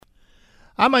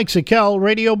I'm Mike Sikel,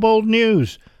 Radio Bold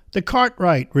News. The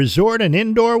Cartwright Resort and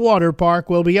Indoor Water Park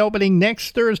will be opening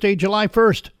next Thursday, July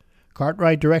 1st.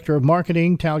 Cartwright Director of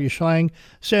Marketing, Talia Schlang,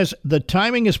 says the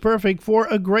timing is perfect for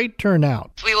a great turnout.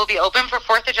 We will be open for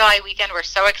 4th of July weekend. We're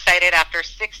so excited after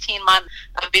 16 months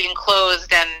of being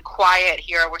closed and quiet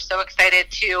here. We're so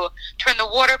excited to turn the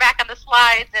water back on the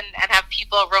slides and have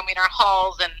people roaming our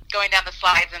halls and going down the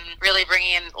slides and really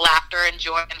bringing in laughter and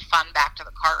joy and fun back to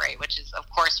the Cartwright, which is, of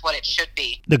course, what it should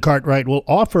be. The Cartwright will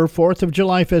offer 4th of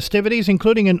July festivities,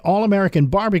 including an all-American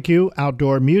barbecue,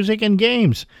 outdoor music, and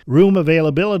games. Room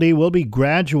availability will be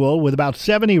gradual, with about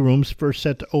 70 rooms first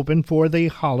set to open for the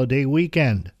holiday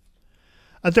weekend.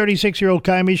 A 36-year-old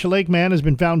Kiamish Lake man has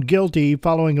been found guilty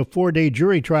following a 4-day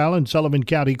jury trial in Sullivan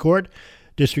County Court.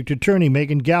 District Attorney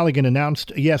Megan Galligan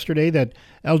announced yesterday that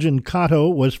Elgin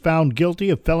Cotto was found guilty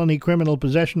of felony criminal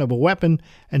possession of a weapon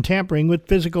and tampering with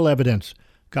physical evidence.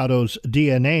 Cotto's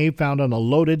DNA found on a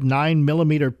loaded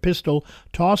 9mm pistol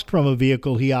tossed from a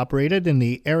vehicle he operated in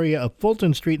the area of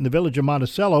Fulton Street in the village of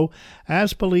Monticello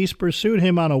as police pursued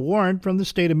him on a warrant from the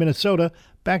state of Minnesota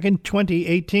back in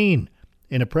 2018.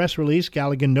 In a press release,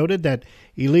 Galligan noted that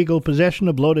illegal possession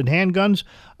of loaded handguns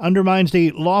undermines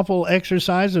the lawful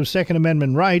exercise of Second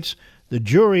Amendment rights. The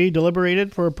jury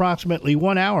deliberated for approximately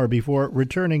 1 hour before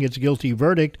returning its guilty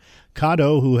verdict.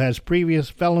 Cotto, who has previous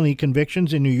felony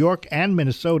convictions in New York and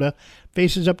Minnesota,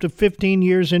 faces up to 15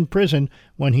 years in prison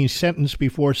when he's sentenced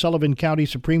before Sullivan County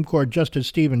Supreme Court Justice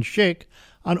Stephen Schick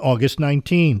on August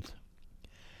 19th.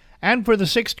 And for the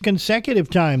 6th consecutive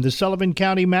time, the Sullivan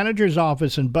County Manager's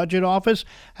Office and Budget Office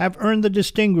have earned the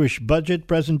Distinguished Budget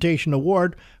Presentation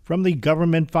Award from the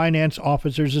Government Finance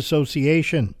Officers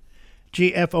Association.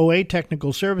 GFOA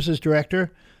Technical Services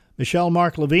Director Michelle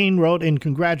Mark Levine wrote in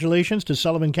congratulations to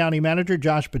Sullivan County Manager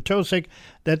Josh Potosik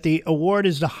that the award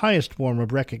is the highest form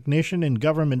of recognition in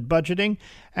government budgeting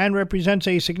and represents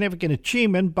a significant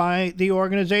achievement by the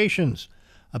organizations.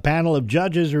 A panel of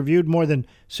judges reviewed more than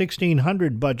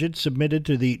 1,600 budgets submitted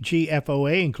to the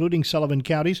GFOA, including Sullivan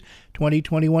County's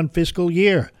 2021 fiscal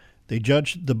year. They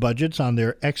judged the budgets on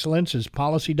their excellence as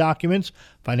policy documents,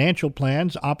 financial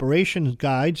plans, operations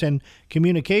guides, and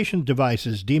communications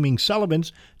devices, deeming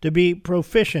Sullivan's to be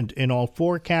proficient in all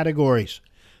 4 categories.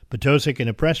 Potosik, in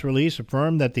a press release,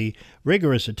 affirmed that the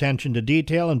rigorous attention to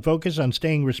detail and focus on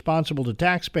staying responsible to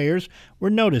taxpayers were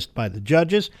noticed by the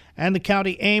judges, and the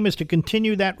county aim is to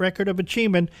continue that record of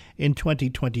achievement in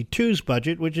 2022's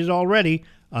budget, which is already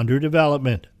under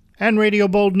development. And Radio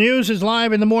Bold News is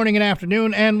live in the morning and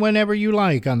afternoon and whenever you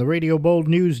like on the Radio Bold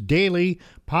News Daily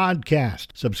Podcast.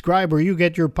 Subscribe where you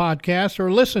get your podcasts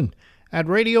or listen at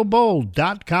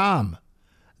radiobold.com.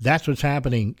 That's what's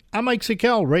happening. I'm Mike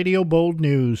Sikel, Radio Bold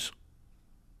News.